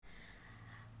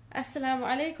Assalamu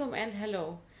alaikum and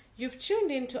hello. You've tuned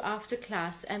in to After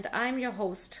Class and I'm your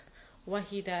host,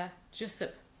 Wahida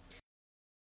Jusuf.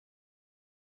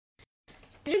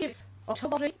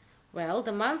 October. Well,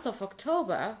 the month of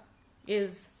October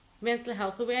is Mental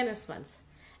Health Awareness Month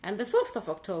and the 5th of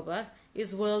October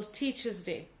is World Teachers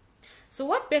Day. So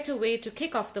what better way to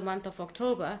kick off the month of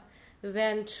October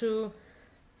than to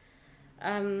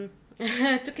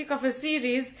to kick off a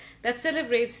series that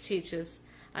celebrates teachers.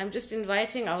 I'm just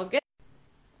inviting our guests.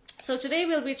 So today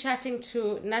we'll be chatting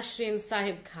to Nashreen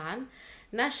Sahib Khan.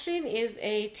 Nashreen is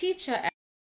a teacher at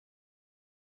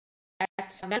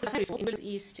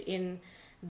East in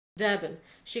Durban.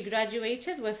 She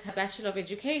graduated with her Bachelor of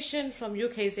Education from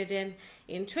UKZN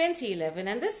in 2011,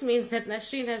 and this means that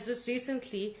Nashreen has just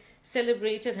recently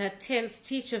celebrated her 10th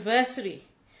teacherversary.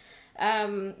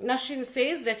 Nashreen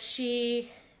says that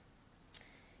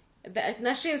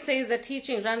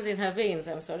teaching runs in her veins.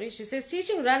 She says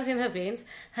teaching runs in her veins.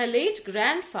 Her late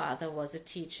grandfather was a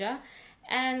teacher,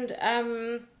 and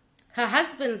her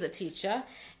husband's a teacher,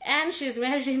 and she's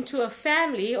married into a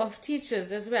family of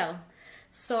teachers as well.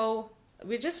 So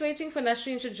we're just waiting for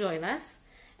Nashreen to join us,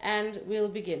 and we'll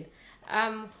begin.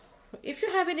 If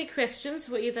you have any questions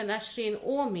for either Nashreen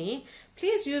or me,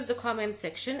 please use the comment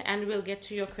section, and we'll get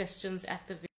to your questions at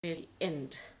the very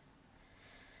end.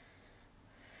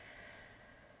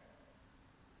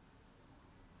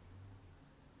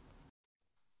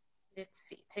 Let's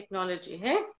see, technology,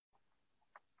 hey?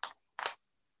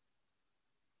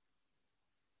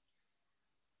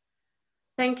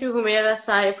 Thank you, Humaira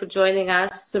Sai, for joining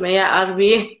us. Sumaya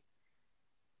Arbi.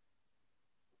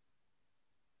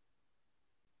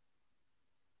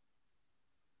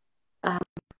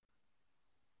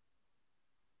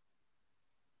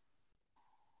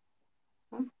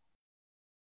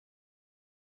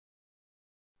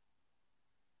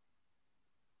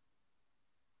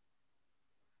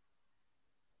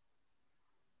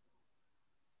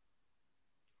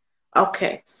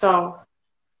 Okay, so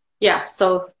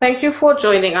thank you for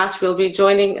joining us.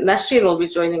 Nashreen will be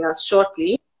joining us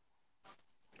shortly.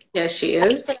 Here she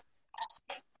is.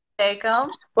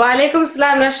 Welcome. Wa alaikum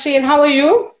salam, Nashreen. How are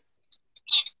you?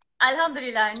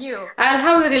 Alhamdulillah, and you?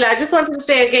 Alhamdulillah. I just wanted to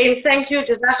say again, thank you,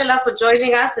 Jazakallah, for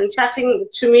joining us and chatting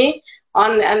to me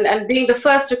and being the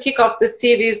first to kick off this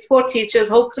series for teachers.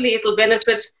 Hopefully it'll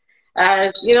benefit,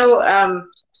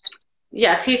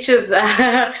 teachers,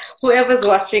 whoever's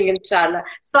watching, inshallah.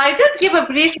 So I did give a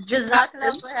brief...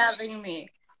 Jazakallah for having me.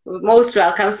 Most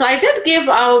welcome. So I did give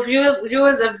our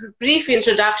viewers a brief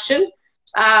introduction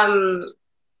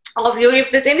of you. If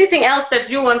there's anything else that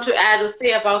you want to add or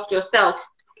say about yourself,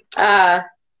 tell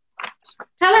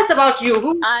us about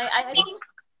you.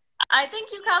 I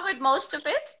think you covered most of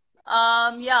it.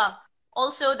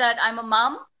 Also that I'm a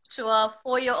mom to a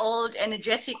 4-year-old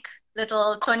energetic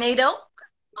little tornado.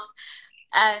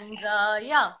 And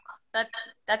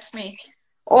that's me.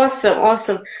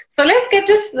 Awesome. So let's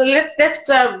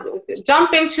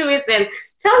jump into it then.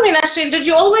 Tell me, Nashreen, did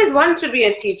you always want to be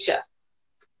a teacher?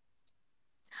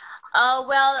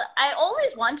 Well, I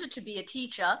always wanted to be a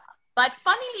teacher, but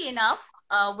funnily enough,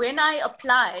 when I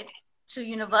applied to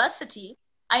university,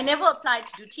 I never applied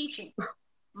to do teaching.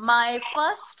 My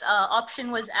first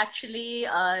option was actually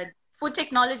food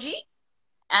technology,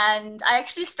 and I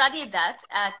actually studied that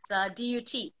at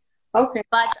DUT. Okay.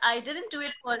 But I didn't do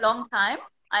it for a long time.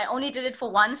 I only did it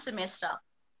for 1 semester.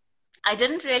 I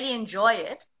didn't really enjoy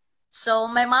it. So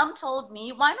my mom told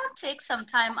me, why not take some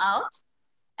time out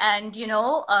and,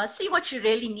 see what you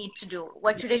really need to do,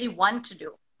 what you really want to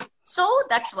do. So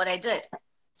that's what I did.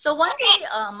 So one day,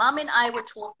 mom and I were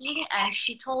talking and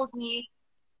she told me,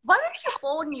 why don't you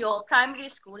phone your primary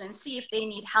school and see if they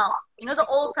need help? The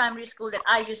old primary school that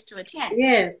I used to attend.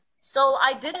 Yes. So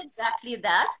I did exactly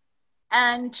that.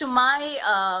 And to my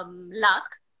luck,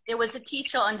 there was a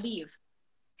teacher on leave.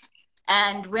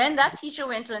 And when that teacher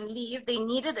went on leave, they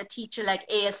needed a teacher like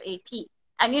ASAP.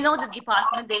 And the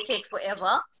department, they take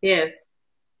forever. Yes.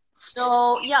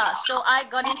 So I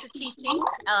got into teaching.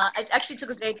 I actually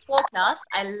took a grade 4 class.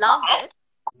 I loved it.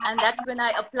 And that's when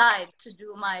I applied to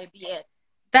do my BA.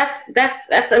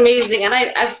 That's amazing. And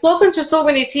I've spoken to so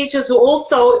many teachers who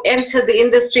also entered the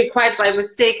industry quite by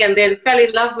mistake and then fell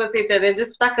in love with it and then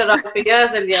just stuck around for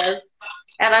years and years.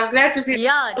 And I'm glad to see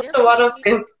one of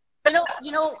them.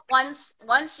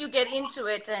 Once you get into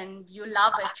it and you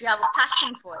love it, you have a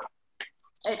passion for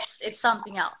it. It's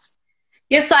something else.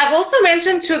 Yes, so I've also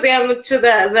mentioned to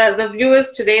the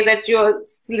viewers today that you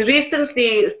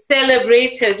recently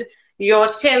celebrated your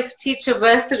 10th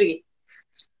teacherversary.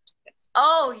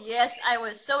 Oh, yes, I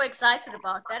was so excited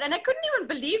about that. And I couldn't even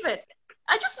believe it.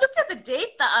 I just looked at the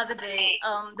date the other day.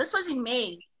 This was in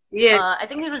May. Yes. I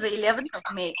think it was the 11th of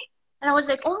May. And I was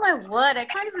like, oh my word, I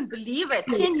can't even believe it.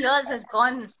 10 years has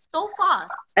gone so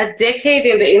fast. A decade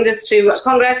in the industry.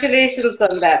 Congratulations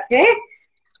on that, hey?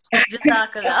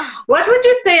 Jazakallah. What would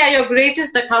you say are your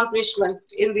greatest accomplishments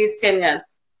in these 10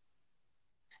 years?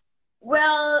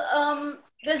 Well,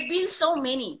 there's been so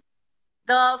many.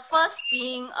 The first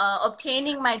being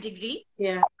obtaining my degree.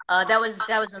 Yeah. That was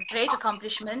a great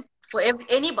accomplishment for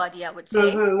anybody, I would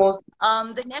say.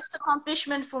 The next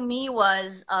accomplishment for me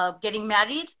was getting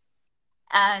married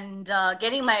and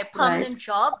getting my permanent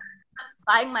job,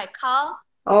 buying my car,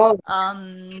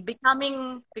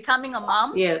 becoming a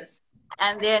mom. Yes.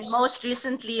 And then most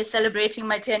recently, celebrating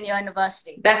my 10-year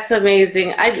anniversary. That's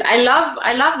amazing. I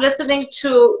love listening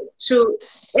to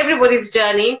everybody's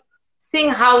journey, seeing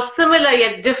how similar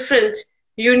yet different,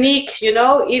 unique,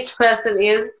 each person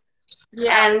is.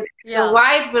 Yeah. And the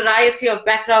wide variety of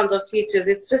backgrounds of teachers.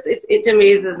 It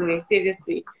amazes me,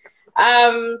 seriously.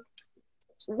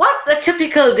 What's a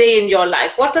typical day in your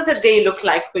life? What does a day look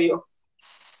like for you?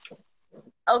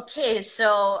 Okay,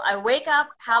 so I wake up,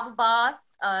 have a bath,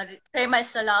 pray my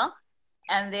salah,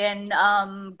 and then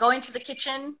go into the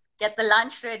kitchen, get the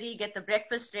lunch ready, get the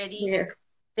breakfast ready. Yes.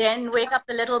 Then wake up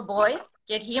the little boy,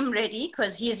 get him ready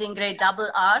because he's in grade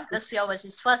RR. This year was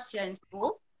his first year in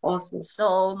school. Awesome.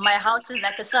 So my house is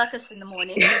like a circus in the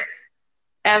morning.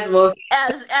 As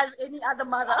any other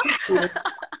mother.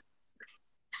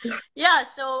 Yeah,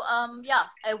 so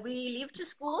we leave to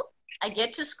school. I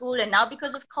get to school, and now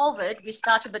because of COVID, we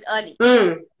start a bit early.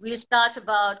 We start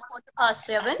about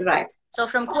 7:15. Right. So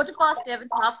from 7:15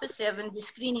 to 7:30, we're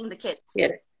screening the kids.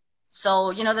 Yes.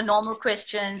 So, the normal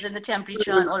questions and the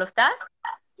temperature and all of that.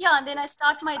 Yeah, and then I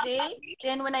start my day.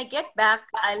 Then when I get back,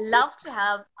 I love to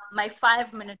have my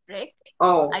 5-minute break.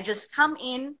 Oh. I just come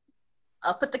in,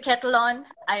 put the kettle on.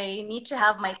 I need to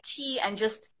have my tea and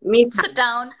just sit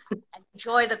down and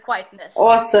enjoy the quietness.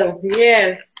 Awesome.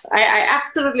 Yes. I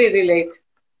absolutely relate.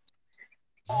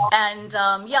 And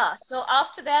so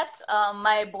after that,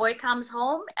 my boy comes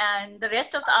home and the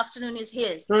rest of the afternoon is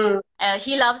his.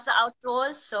 He loves the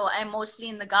outdoors, so I'm mostly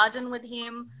in the garden with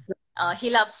him. He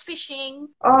loves fishing,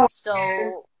 so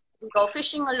we go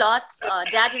fishing a lot.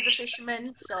 Dad is a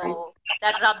fisherman, so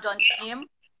that rubbed onto him.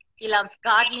 He loves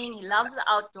gardening, he loves the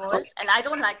outdoors, and I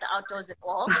don't like the outdoors at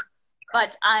all,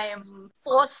 but I'm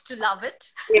forced to love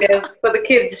it. Yes, for the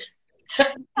kids.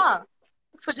 Yeah,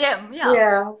 for them, yeah.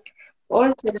 Yeah.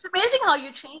 Awesome. It's amazing how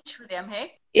you change for them,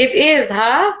 hey? It is,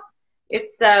 huh?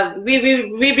 It's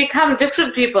we become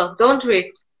different people, don't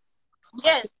we?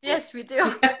 Yes, we do.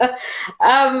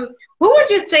 Who would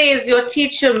you say is your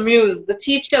teacher muse, the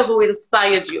teacher who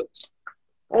inspired you?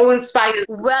 Who inspired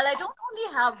you? Well, I don't only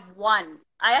have one.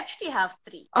 I actually have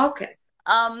 3. Okay.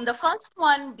 The first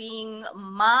one being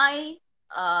my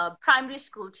primary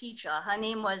school teacher. Her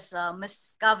name was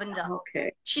Miss Govinda.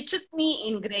 Okay. She took me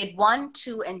in grade 1,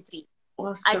 2, and 3.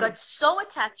 Awesome. I got so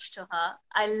attached to her.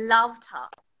 I loved her.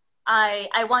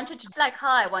 I wanted to be like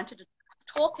her. I wanted to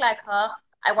talk like her.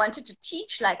 I wanted to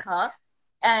teach like her.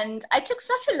 And I took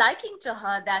such a liking to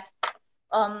her that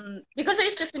because I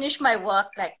used to finish my work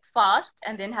like fast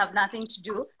and then have nothing to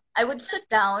do, I would sit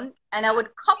down and I would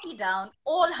copy down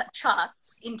all her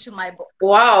charts into my book.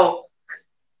 Wow.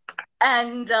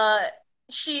 And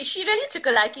she really took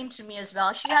a liking to me as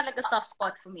well. She had like a soft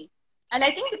spot for me. And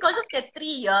I think because of that 3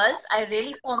 years, I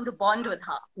really formed a bond with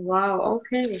her. Wow,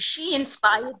 okay. She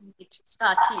inspired me to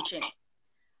start teaching.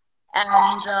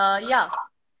 And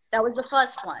that was the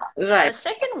first one. Right. The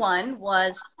second one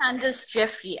was Candace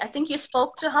Jeffrey. I think you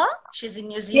spoke to her. She's in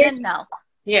New Zealand now.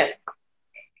 Yes.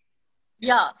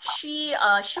 Yeah, she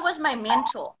was my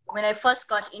mentor when I first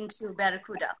got into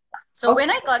Barracuda. So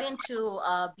when I got into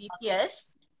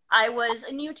BPS, I was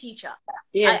a new teacher.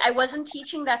 Yes. I wasn't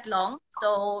teaching that long.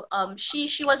 So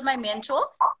she was my mentor.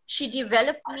 She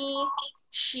developed me.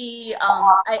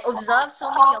 I observed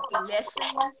so many of the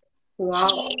lessons.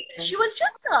 Wow. She was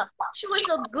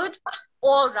a good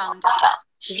all-rounder.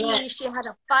 She had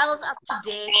her files up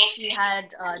to date. She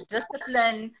had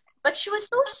discipline, but she was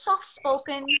so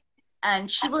soft-spoken.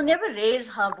 And she will never raise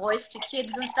her voice to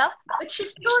kids and stuff, but she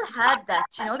still had that,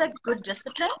 that good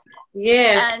discipline.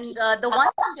 Yes. And the one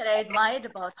thing that I admired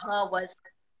about her was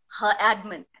her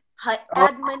admin. Her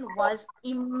admin was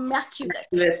immaculate.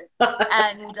 Yes.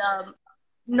 And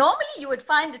normally you would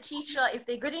find a teacher, if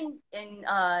they're good in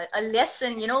a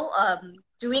lesson,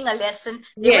 doing a lesson,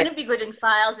 they wouldn't be good in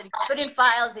files. And if they're good in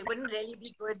files, they wouldn't really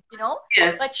be good,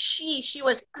 Yes. But she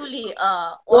was truly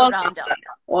all-rounder.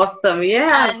 Awesome,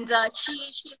 yeah. And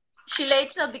she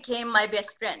later became my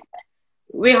best friend.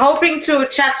 we're hoping to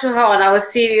chat to her on our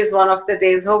series one of the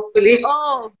days, hopefully.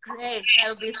 Oh, great.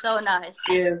 That'll be so nice.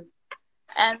 Yes.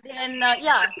 And then,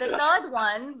 yeah, the third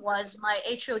one was my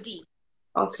HOD.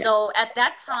 Okay. So at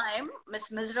that time, Miss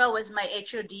Misra was my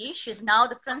HOD. She's now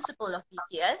the principal of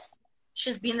BPS.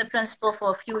 She's been the principal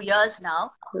for a few years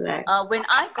now. Right. When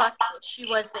I got there, she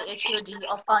was the HOD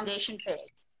of Foundation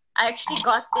Phase. I actually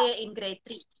got there in grade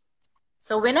 3.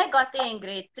 So when I got there in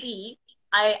grade 3,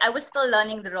 I was still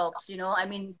learning the ropes, you know. I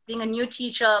mean, being a new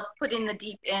teacher, put in the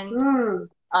deep end.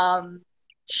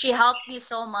 She helped me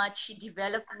so much. She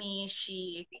developed me.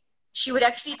 She would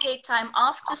actually take time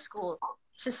after school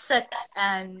to sit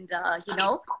and, you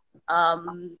know,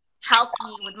 help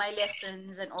me with my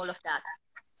lessons and all of that.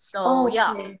 So,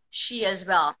 yeah, she as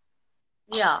well.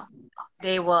 Yeah,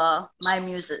 they were my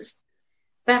muses.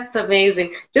 That's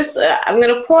amazing. Just, I'm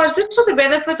going to pause just for the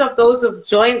benefit of those who've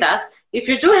joined us. If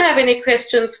you do have any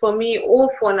questions for me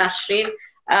or for Nasreen,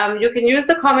 you can use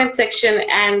the comment section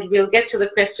and we'll get to the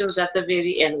questions at the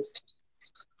very end.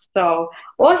 So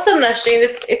awesome, Nasreen.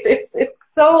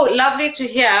 It's so lovely to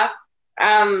hear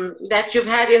that you've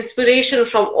had inspiration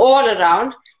from all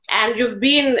around and you've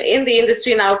been in the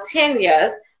industry now 10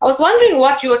 years. I was wondering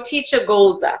what your teacher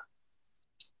goals are.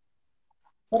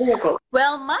 What are your goals?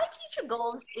 Well, my teacher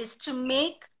goals is to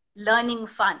make learning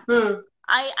fun.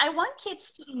 I want kids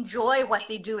to enjoy what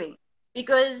they're doing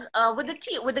because with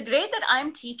the grade that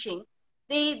I'm teaching,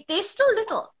 they're still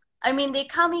little. I mean, they're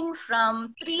coming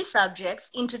from 3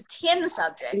 subjects into 10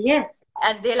 subjects. Yes.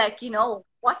 And they're like, you know,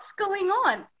 what's going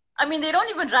on? I mean, they don't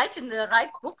even write in the right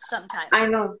book sometimes. I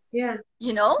know, yeah.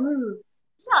 You know?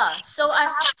 Yeah, so I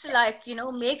have to, like, you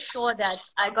know, make sure that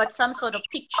I got some sort of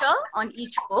picture on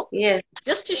each book. Yes.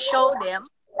 Just to show them,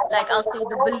 like, I'll say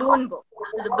the balloon book.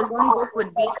 The balloon book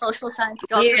would be social science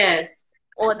geography. Yes.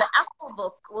 Or the apple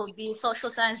book will be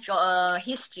social science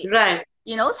history. Right.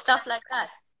 You know, stuff like that.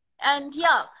 And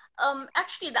yeah,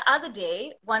 actually the other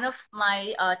day, one of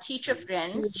my teacher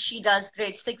friends, she does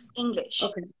grade 6 English.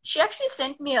 Okay. She actually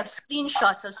sent me a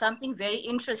screenshot of something very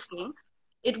interesting.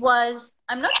 It was,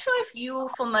 I'm not sure if you're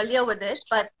familiar with it,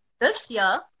 but this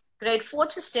year, grade 4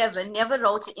 to 7 never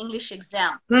wrote an English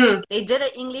exam. They did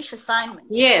an English assignment.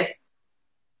 Yes.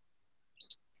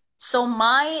 So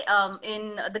my,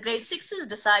 in the grade 6s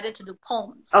decided to do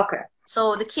poems. Okay.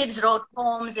 So the kids wrote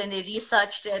poems and they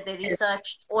researched it, they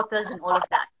researched authors and all of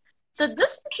that. So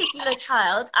this particular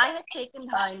child, I had taken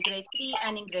her in grade 3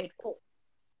 and in grade 4.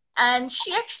 And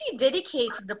she actually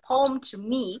dedicated the poem to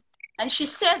me. And she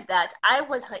said that I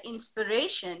was her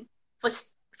inspiration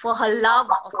for her love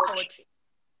of poetry.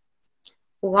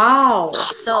 Wow.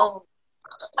 So,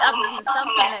 I mean,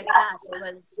 something like that.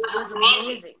 It was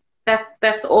amazing.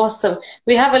 That's awesome.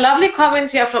 We have a lovely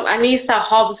comment here from Anissa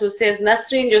Hobbs who says,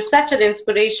 Nasreen, you're such an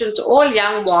inspiration to all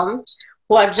young moms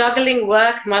who are juggling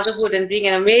work, motherhood, and being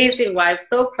an amazing wife.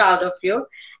 So proud of you.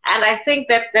 And I think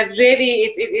that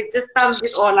really, it just sums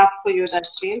it all up for you,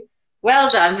 Nasreen.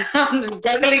 Well done.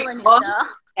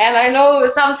 And I know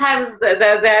sometimes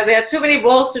there are too many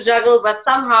balls to juggle, but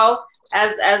somehow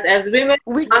as women,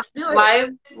 we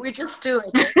just do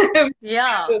it.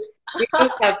 Yeah. We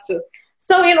just have to.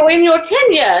 So, you know, in your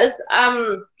 10 years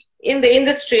in the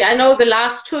industry, I know the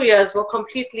last 2 years were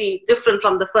completely different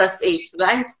from the first 8,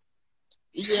 right?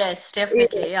 Yes,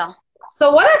 definitely, yeah. So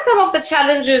what are some of the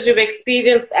challenges you've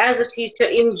experienced as a teacher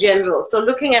in general? So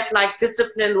looking at like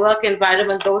discipline, work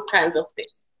environment, those kinds of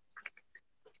things.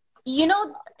 You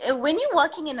know, when you're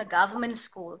working in a government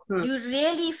school, you're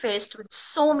really faced with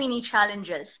so many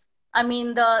challenges. I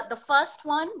mean, the first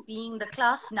one being the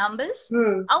class numbers.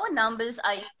 Our numbers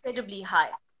are incredibly high.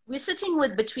 We're sitting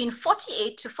with between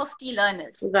 48 to 50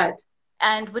 learners. Right.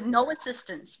 And with no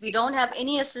assistance. We don't have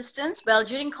any assistance. Well,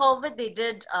 during COVID, they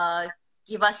did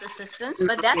give us assistance,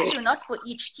 but that's not for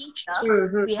each teacher.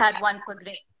 We had one per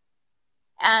grade.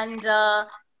 And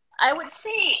I would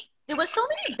say there were so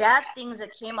many bad things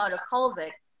that came out of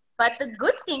COVID, but the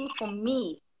good thing for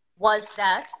me was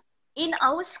that in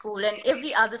our school and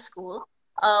every other school,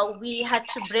 we had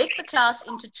to break the class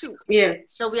into 2. Yes.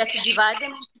 So we had to divide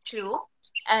them into 2.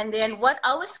 And then what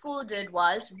our school did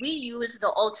was we used the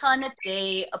alternate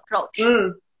day approach.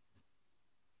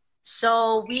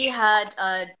 So we had,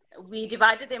 we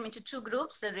divided them into 2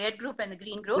 groups, the red group and the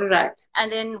green group. Right.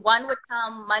 And then one would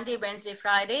come Monday, Wednesday,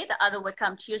 Friday. The other would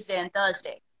come Tuesday and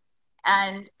Thursday.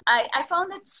 And I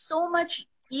found it so much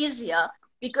easier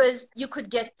because you could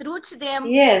get through to them.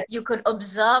 Yes. You could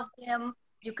observe them.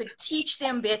 You could teach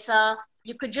them better.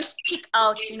 You could just pick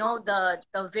out, you know, the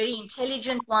very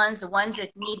intelligent ones, the ones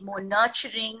that need more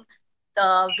nurturing,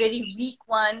 the very weak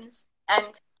ones. And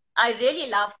I really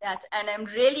love that. And I'm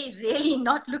really, really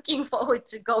not looking forward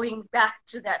to going back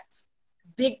to that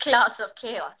big class of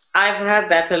chaos. I've heard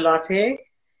that a lot, eh?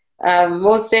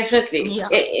 Most definitely. Yeah.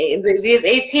 These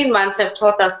 18 months have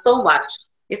taught us so much.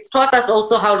 It's taught us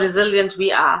also how resilient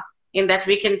we are, in that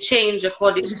we can change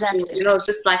according to, Exactly.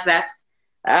 just like that.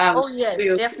 Oh, yes,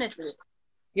 So definitely.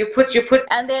 you put.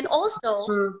 And then also,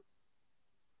 Hmm.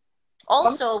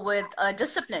 with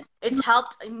discipline, it's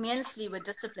helped immensely with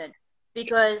discipline,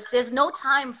 because there's no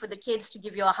time for the kids to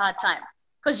give you a hard time,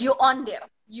 because you're on them.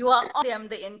 You are on them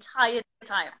the entire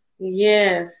time.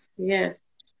 Yes, yes.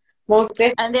 Most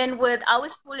definitely. And then with our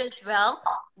school as well,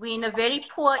 we're in a very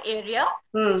poor area.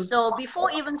 Hmm. So before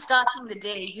even starting the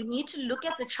day, you need to look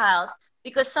at the child,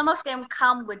 because some of them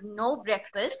come with no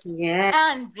breakfast Yeah,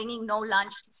 and bringing no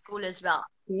lunch to school as well.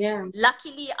 yeah.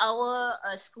 Luckily, our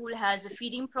school has a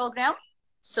feeding program.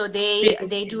 So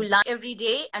they do lunch every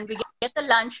day, and we get the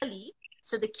lunch early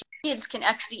so the kids can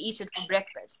actually eat it for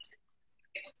breakfast.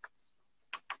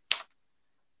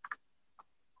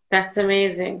 That's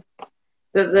amazing.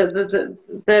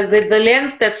 The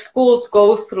lengths that schools go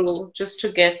through just to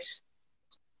get.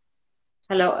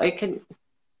 Hello,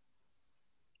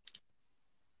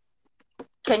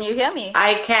 Can you hear me?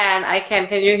 I can.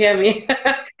 Can you hear me?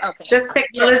 Okay. Just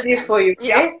technology Yes. for you, okay?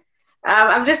 Yeah.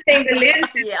 I'm just saying the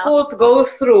lengths that Yeah. schools go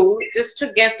through just to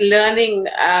get learning,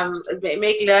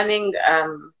 make learning,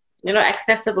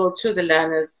 accessible to the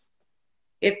learners.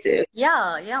 It's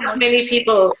Yeah. not many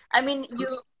people. I mean,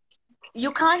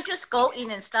 you can't just go in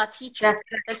and start teaching.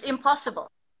 That's impossible.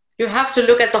 You have to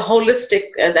look at the holistic,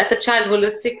 at the child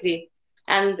holistically.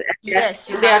 And Yes,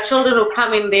 you there are have. children who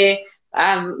come in there,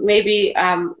 maybe,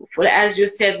 well, as you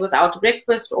said, without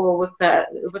breakfast or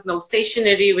with no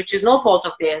stationery, which is no fault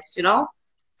of theirs,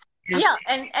 Yeah,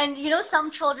 and some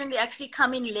children, they actually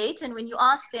come in late, and when you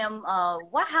ask them,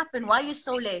 what happened? Why are you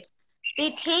so late?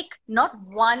 They take not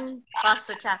one bus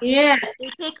or taxi. Yes,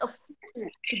 They take a few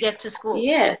to get to school.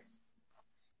 yes,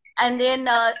 And then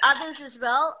others as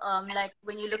well, like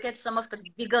when you look at some of the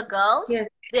bigger girls, yes,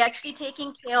 they're actually taking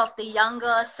care of the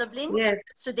younger siblings. yes.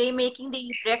 So they're making their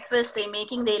breakfast, they're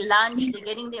making their lunch, they're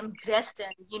getting them dressed,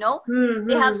 and they have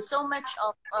Mm-hmm. so much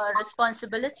of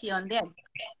responsibility on them.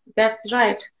 That's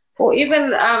right. Or even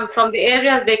from the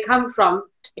areas they come from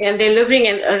and their living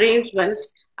in arrangements.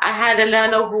 I had a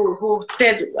learner who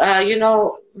said,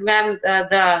 ma'am,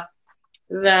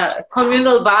 the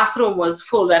communal bathroom was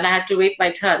full and I had to wait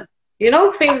my turn.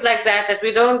 Things like that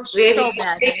we don't really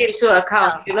take into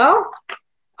account,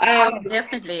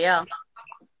 Definitely, yeah.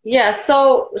 Yeah,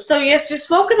 so yes, we've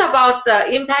spoken about the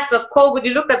impacts of COVID.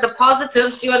 You look at the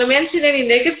positives. Do you want to mention any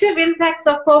negative impacts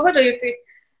of COVID, or you think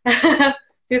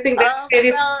do you think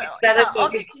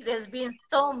obviously there's been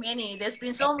so many. There's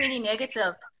been so many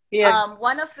negative. Yeah.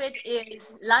 One of it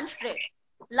is lunch break.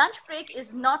 Lunch break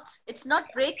it's not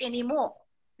break anymore,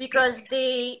 because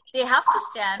they have to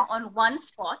stand on one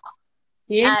spot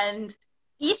and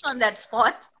eat on that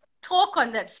spot, talk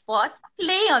on that spot,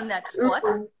 play on that spot.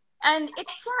 Mm-hmm. And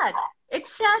it's sad.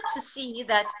 It's sad to see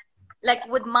that, like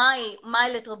with my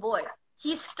little boy,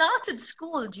 he started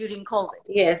school during COVID.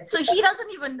 Yes. So he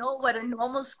doesn't even know what a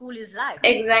normal school is like.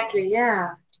 Exactly,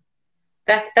 yeah.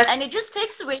 That's And it just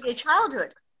takes away their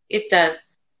childhood. It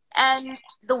does. And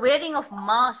the wearing of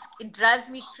masks, it drives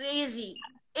me crazy.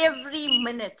 Every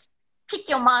minute, pick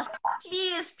your mask.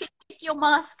 Please pick your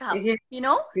mask up.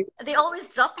 They're always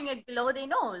dropping it below their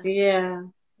nose. Yeah.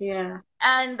 Yeah.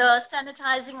 And the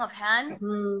sanitizing of hand,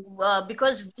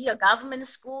 because we are government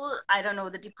school, I don't know,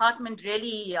 the department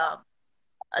really,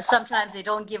 sometimes they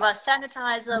don't give us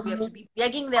sanitizer. We have to be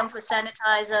begging them for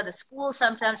sanitizer. The school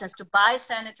sometimes has to buy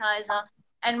sanitizer.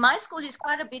 And my school is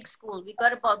quite a big school. We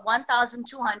got about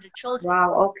 1,200 children.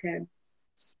 Wow, okay.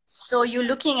 So you're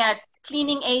looking at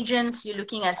cleaning agents, you're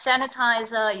looking at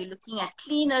sanitizer, you're looking at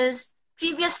cleaners.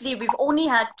 Previously, we've only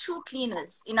had 2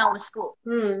 cleaners in our school.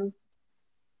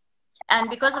 And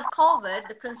because of COVID,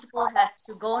 the principal had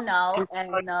to go now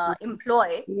and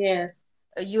employ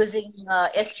using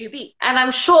SGB. And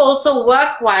I'm sure also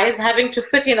work-wise, having to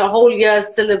fit in a whole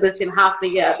year's syllabus in half a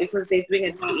year, because they bring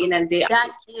it day in and day out.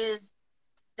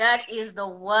 That is the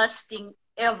worst thing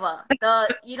ever.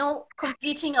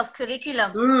 Completing of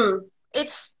curriculum.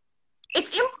 It's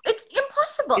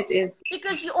impossible. It is.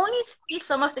 Because you only see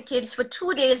some of the kids for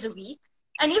 2 days a week.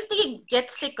 And if they get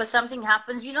sick or something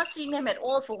happens, you're not seeing them at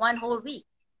all for 1 whole week.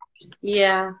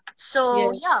 Yeah.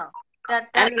 So, that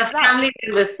and the family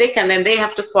was sick, and then they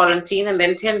have to quarantine, and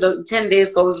then 10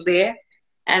 days goes there,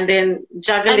 and then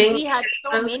juggling. And we had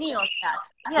so many of that.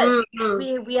 Yeah,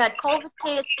 we had COVID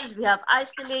cases, we have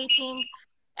isolating,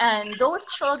 And those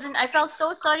children, I felt so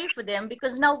sorry for them,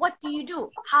 because now what do you do?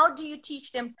 How do you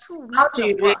teach them 2 How weeks do of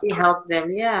you work? really help them?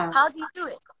 Yeah. How do you do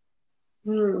it?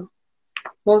 Hmm.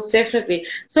 Most definitely.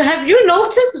 So have you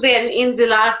noticed then in the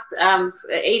last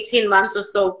 18 months or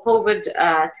so, COVID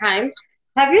time,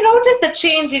 have you noticed a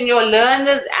change in your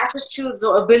learners' attitudes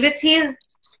or abilities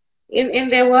in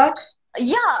their work?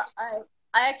 Yeah,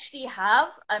 I actually have.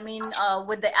 I mean,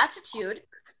 with the attitude,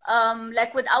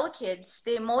 like with our kids,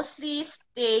 they mostly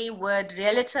stay with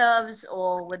relatives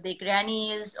or with their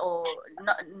grannies, or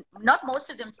not most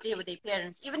of them stay with their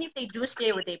parents. Even if they do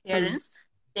stay with their Hmm. parents,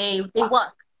 they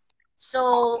work. So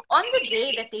on the day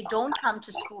that they don't come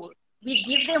to school, we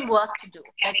give them work to do.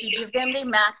 Like we give them their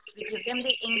maths, we give them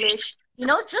their English,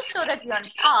 just so that we're on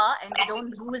par and we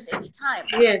don't lose any time.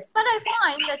 Yes. But I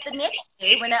find that the next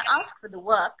day when I ask for the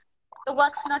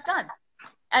work's not done.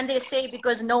 And they say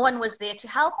because no one was there to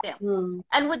help them. Hmm.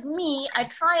 And with me, I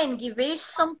try and give very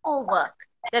simple work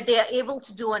that they are able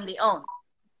to do on their own.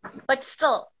 But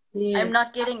still, Yeah. I'm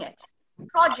not getting it.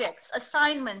 Projects,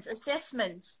 assignments,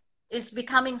 assessments is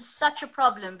becoming such a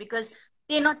problem because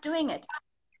they're not doing it.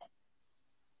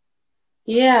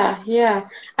 Yeah, yeah.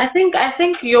 I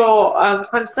think your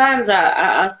concerns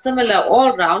are similar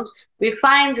all round. We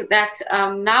find that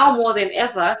now more than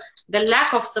ever, the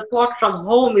lack of support from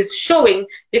home is showing,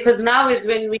 because now is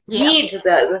when we Yeah. need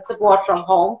the support from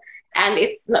home, and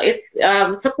it's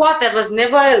support that was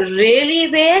never really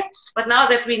there, but now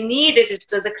that we need it,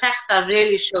 the cracks are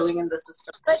really showing in the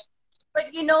system.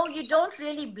 But you don't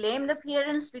really blame the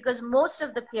parents, because most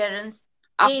of the parents,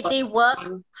 they work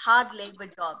hard labor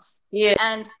jobs Yes,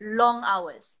 and long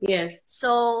hours. yes.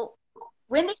 So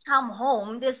when they come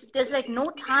home, there's like no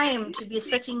time to be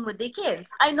sitting with their kids.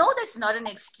 I know that's not an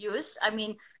excuse. I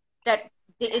mean, that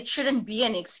it shouldn't be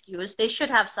an excuse. They should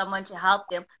have someone to help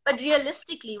them. But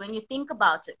realistically, when you think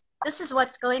about it, this is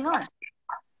what's going on.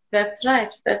 That's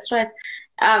right. That's right.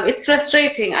 It's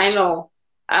frustrating, I know.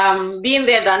 Been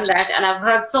there, done that, and I've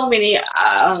heard so many,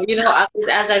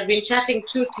 as I've been chatting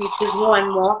to teachers more and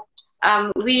more,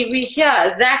 we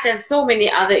hear that and so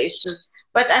many other issues.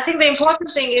 But I think the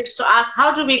important thing is to ask,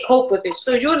 how do we cope with it?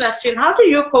 So you, Nasreen, how do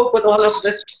you cope with all of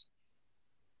this?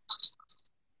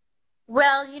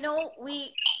 Well,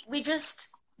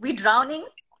 we're drowning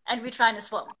and we're trying to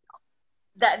swim.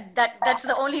 That's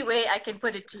the only way I can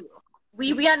put it to you.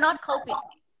 We are not coping.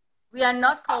 We are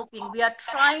not coping. We are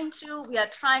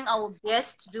trying our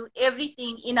best to do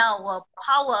everything in our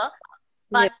power,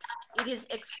 but it is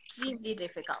extremely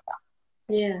difficult.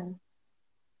 Yeah.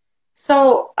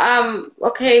 So,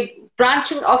 okay,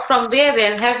 branching off from there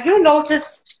then, have you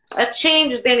noticed a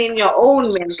change then in your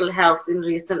own mental health in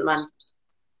recent months?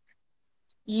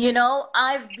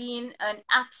 I've been an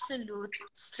absolute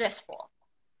stress ball.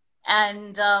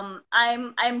 And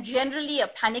I'm generally a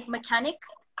panic mechanic.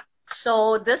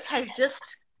 So this has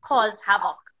just caused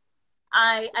havoc.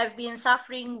 I've been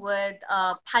suffering with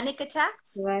panic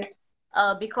attacks, Right.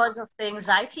 Because of the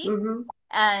anxiety. Mm-hmm.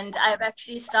 And I've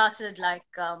actually started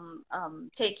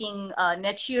taking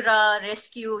Natura,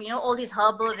 Rescue, all these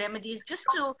herbal remedies just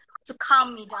to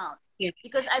calm me down. Yeah.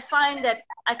 Because I find that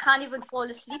I can't even fall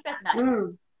asleep at night.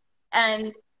 Mm.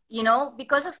 And,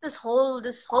 because of this whole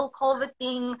COVID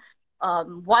thing,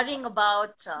 worrying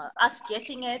about us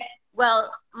getting it.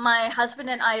 Well, my husband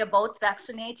and I are both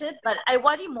vaccinated, but I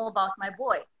worry more about my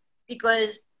boy,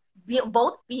 because we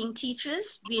both being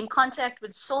teachers, we're in contact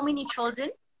with so many children,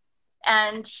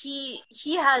 and he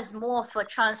has more of a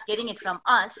chance getting it from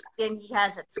us than he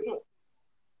has at school.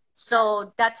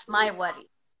 So that's my worry.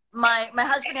 My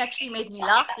husband actually made me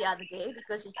laugh the other day,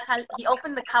 because he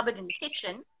opened the cupboard in the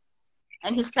kitchen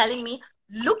and he's telling me,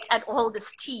 look at all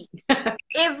this tea.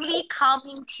 Every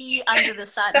calming tea under the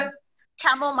sun.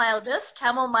 Chamomile this,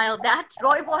 chamomile that,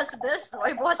 rooibos this,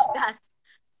 rooibos that.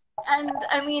 And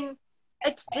I mean,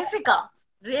 it's difficult.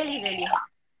 Really, really hard.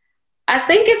 I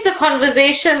think it's a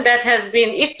conversation that has been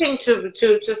itching to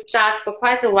start for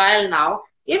quite a while now.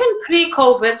 Even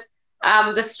pre-COVID,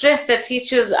 the stress that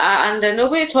teachers are under,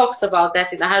 nobody talks about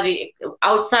that in a hurry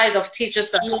outside of teacher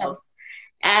circles.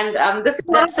 And this is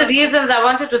one of the reasons I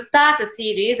wanted to start a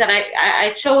series, and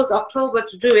I chose October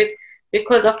to do it,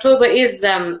 because October is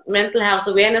Mental Health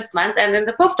Awareness Month, and then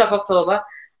the 5th of October,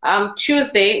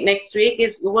 Tuesday next week,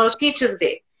 is World Teachers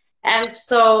Day. And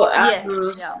so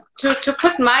to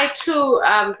put my two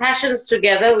passions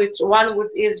together, which one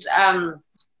is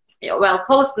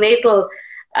postnatal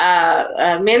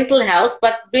mental health,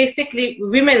 but basically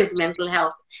women's mental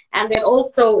health, and then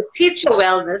also teacher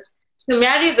wellness, to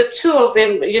marry the two of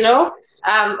them,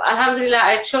 Alhamdulillah,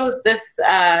 I chose this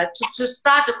to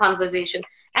start a conversation.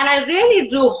 And I really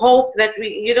do hope that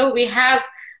we have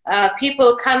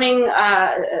people coming,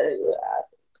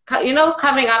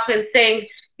 coming up and saying,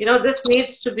 this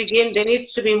needs to begin. There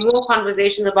needs to be more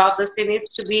conversation about this. There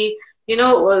needs to be,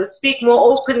 speak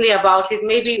more openly about it,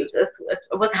 maybe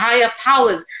with higher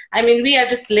powers. I mean, we are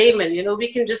just laymen,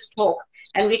 we can just talk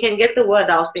and we can get the word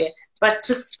out there. But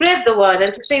to spread the word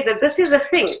and to say that this is a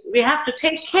thing, we have to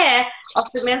take care of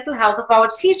the mental health of our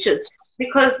teachers,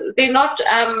 because they're not,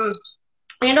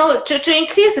 to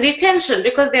increase retention,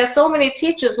 because there are so many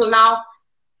teachers who now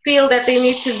feel that they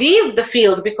need to leave the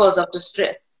field because of the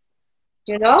stress.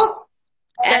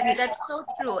 That's so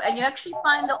true. And you actually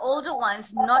find the older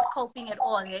ones not coping at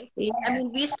all, eh? Yeah. I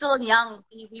mean, we're still young.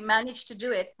 We managed to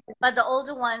do it. But the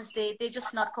older ones, they're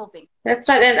just not coping. That's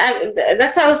right. And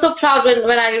that's why I was so proud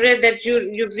when I read that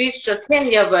you've reached your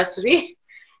 10-year anniversary.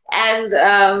 And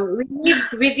we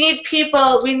need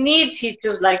people, we need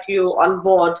teachers like you on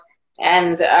board.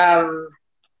 And,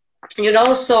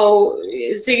 so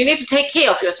you need to take care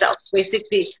of yourself,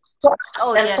 basically.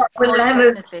 Oh, yes, most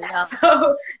definitely, yeah.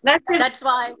 So that's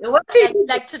why,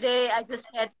 like today,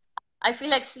 I feel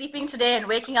like sleeping today and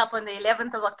waking up on the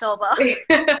 11th of October.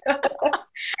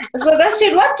 So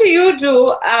Rashid, what do you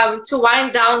do to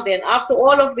wind down then? After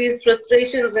all of these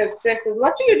frustrations and stresses,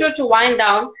 what do you do to wind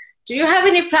down? Do you have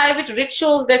any private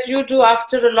rituals that you do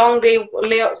after a long day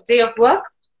of work?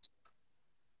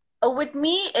 With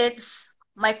me, it's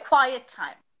my quiet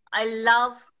time. I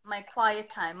love my quiet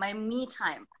time, my me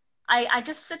time. I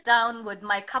just sit down with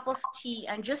my cup of tea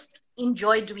and just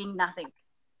enjoy doing nothing.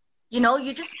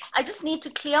 I just need to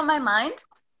clear my mind.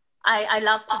 I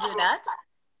love to do that.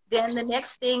 Then the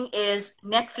next thing is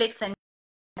Netflix, and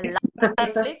I love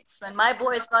Netflix. When my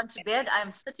boy has gone to bed,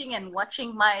 I'm sitting and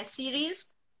watching my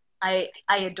series. I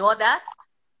adore that.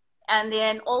 And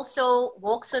then also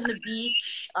walks on the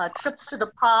beach, trips to the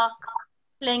park,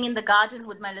 playing in the garden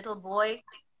with my little boy.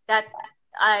 That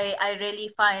I really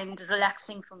find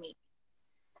relaxing for me.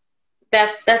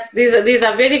 These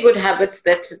are very good habits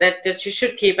that you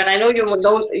should keep. And I know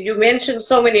you mentioned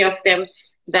so many of them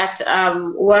that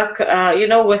work,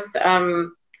 with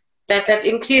that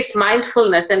increased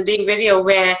mindfulness and being very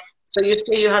aware. So you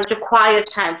say you have to quiet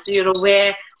time, so you're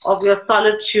aware of your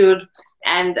solitude,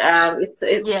 and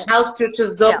it helps you to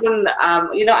zone,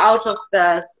 out of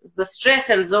the stress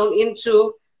and zone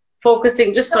into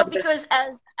focusing just on. Because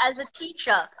as a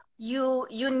teacher,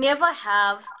 you never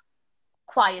have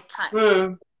quiet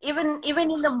time. Even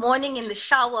in the morning in the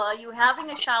shower, you're having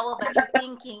a shower, but you're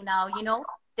thinking now,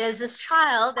 there's this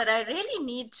child that I really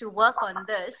need to work on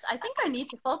this. I think I need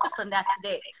to focus on that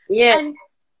today. Yes. And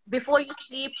before you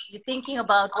sleep, you're thinking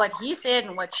about what he said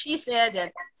and what she said.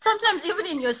 And sometimes even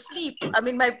in your sleep, I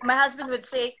mean, my husband would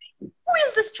say, who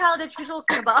is this child that you're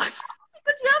talking about?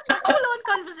 But you have a full-on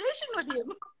conversation with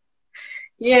him.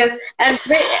 Yes, and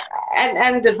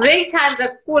the break times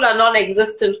at school are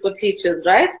non-existent for teachers,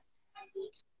 right?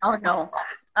 Oh no,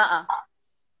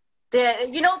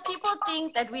 people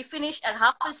think that we finish at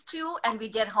 2:30 and we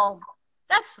get home.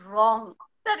 That's wrong.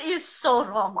 That is so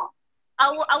wrong.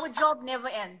 Our job never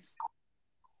ends.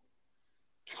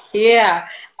 Yeah.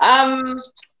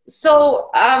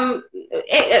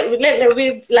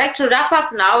 We'd like to wrap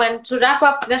up now. And to wrap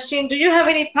up, Nasreen, do you have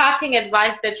any parting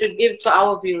advice that you'd give to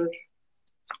our viewers?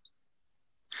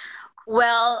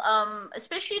 Well,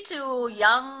 especially to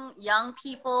young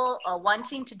people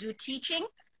wanting to do teaching,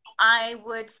 I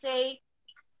would say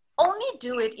only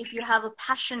do it if you have a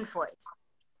passion for it.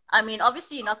 I mean,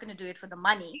 obviously you're not going to do it for the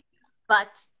money,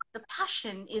 but the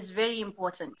passion is very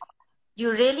important.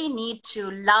 You really need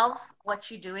to love what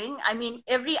you're doing. I mean,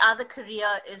 every other career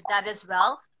is that as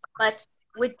well, but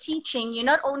with teaching, you're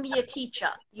not only a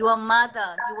teacher, you're a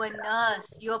mother, you're a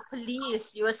nurse, you're a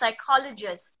police, you're a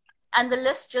psychologist, and the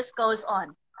list just goes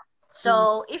on.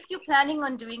 So if you're planning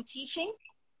on doing teaching,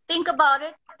 think about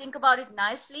it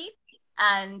nicely,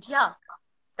 and yeah,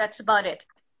 that's about it.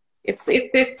 It's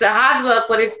hard work,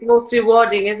 but it's most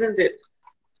rewarding, isn't it?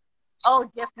 Oh,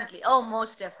 definitely. Oh,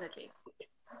 most definitely.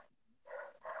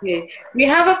 Okay. We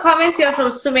have a comment here from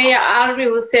Sumaya Arbi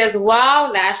who says,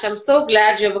 wow, Nash, I'm so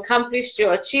glad you have accomplished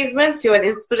your achievements. You're an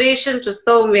inspiration to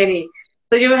so many.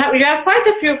 So you have quite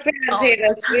a few friends here,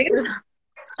 Nasreen.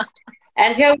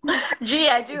 And here, gee,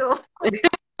 I do.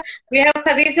 We have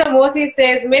Khadija Moti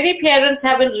says, many parents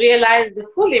haven't realized the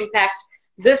full impact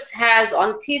this has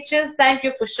on teachers. Thank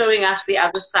you for showing us the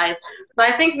other side. So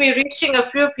I think we're reaching a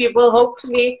few people.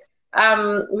 Hopefully,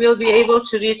 we'll be able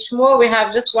to reach more. We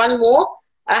have just one more.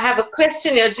 I have a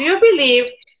question here. Do you believe,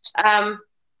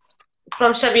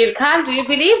 from Shabir Khan, do you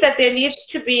believe that there needs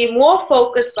to be more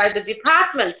focus by the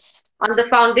department on the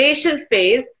foundation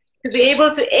phase to be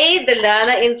able to aid the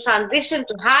learner in transition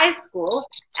to high school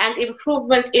and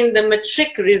improvement in the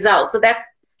matric results. So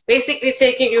that's basically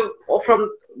taking you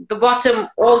from the bottom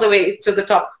all the way to the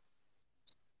top.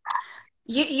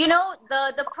 You know,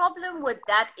 the problem with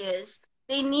that is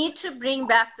they need to bring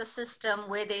back the system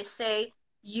where they say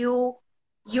you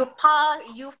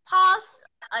pass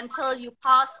until you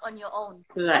pass on your own.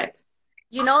 Right.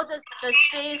 You know, the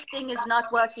space thing is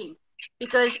not working,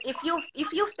 because if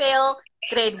you fail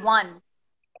grade 1,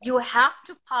 you have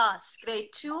to pass grade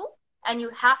 2 and you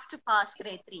have to pass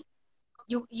grade 3.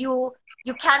 You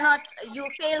cannot, you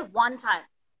fail one time.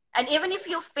 And even if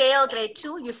you fail grade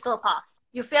 2, you still pass.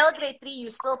 You fail grade 3,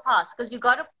 you still pass, because you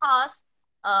got to pass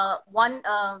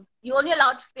you're only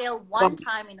allowed to fail one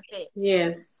time in a phase.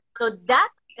 Yes. So that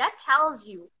tells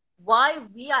you why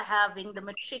we are having the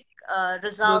matric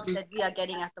results that we are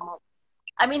getting at the moment.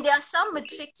 I mean, there are some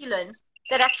matriculants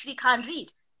that actually can't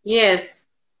read. Yes.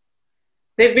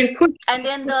 They've been put. And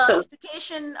then the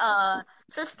education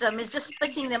system is just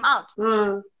spitting them out.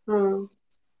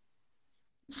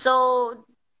 So,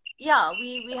 yeah,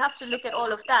 we have to look at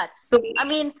all of that. So, I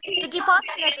mean, the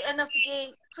department at the end of the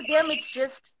day, for them, it's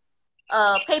just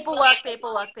paperwork. Yeah.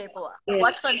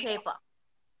 What's on paper?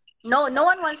 No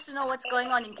one wants to know what's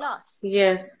going on in class.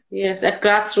 Yes, at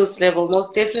grassroots level,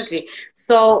 most definitely.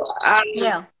 So,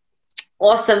 yeah.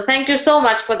 Awesome. Thank you so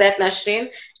much for that, Nasreen.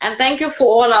 And thank you for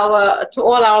all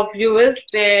our viewers.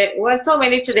 There weren't so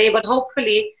many today, but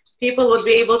hopefully people would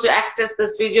be able to access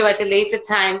this video at a later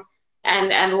time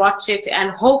and watch it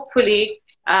and hopefully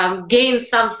gain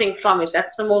something from it.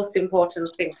 That's the most important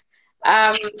thing.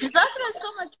 Zakira,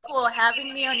 so much for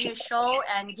having me on your show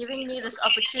and giving me this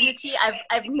opportunity.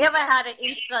 I've never had an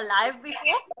Insta Live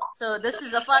before, so this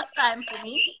is the first time for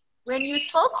me. When you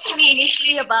spoke to me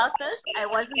initially about this, I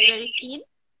wasn't very keen,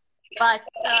 but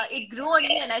it grew on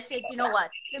me and I said, you know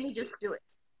what, let me just do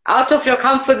it. Out of your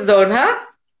comfort zone, huh?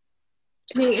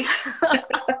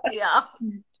 Yeah.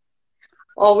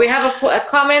 Oh, we have a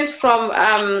comment from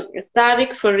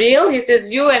Tariq for real. He says,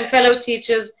 you and fellow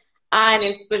teachers are an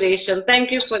inspiration.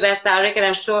 Thank you for that, Tariq, and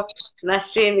I'm sure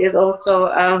Nasreen is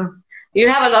also, you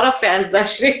have a lot of fans,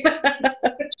 Nasreen.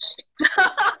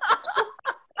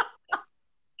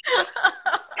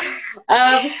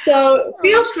 So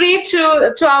feel free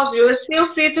to our viewers, feel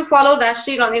free to follow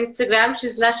Nasreen on Instagram.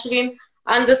 She's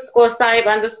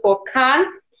Nasreen_Saib_Khan.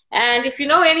 And if you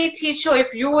know any teacher,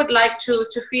 if you would like to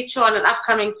feature on an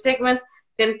upcoming segment,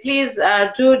 then please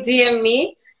do DM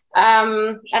me.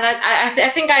 And I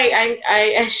think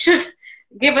I should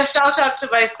give a shout out to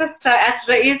my sister at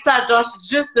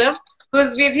Raisa.Jusuf,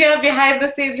 who's been here behind the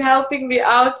scenes helping me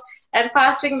out and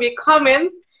passing me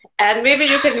comments. And maybe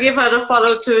you can give her a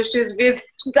follow too. She's been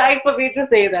dying for me to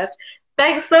say that.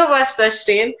 Thanks so much,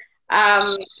 Nasreen.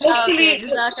 Hopefully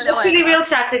we'll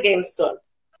chat again soon.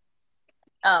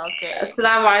 Oh, okay.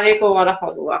 Assalamu alaikum wa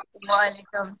rahmatullah. Wa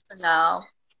alaikum salam.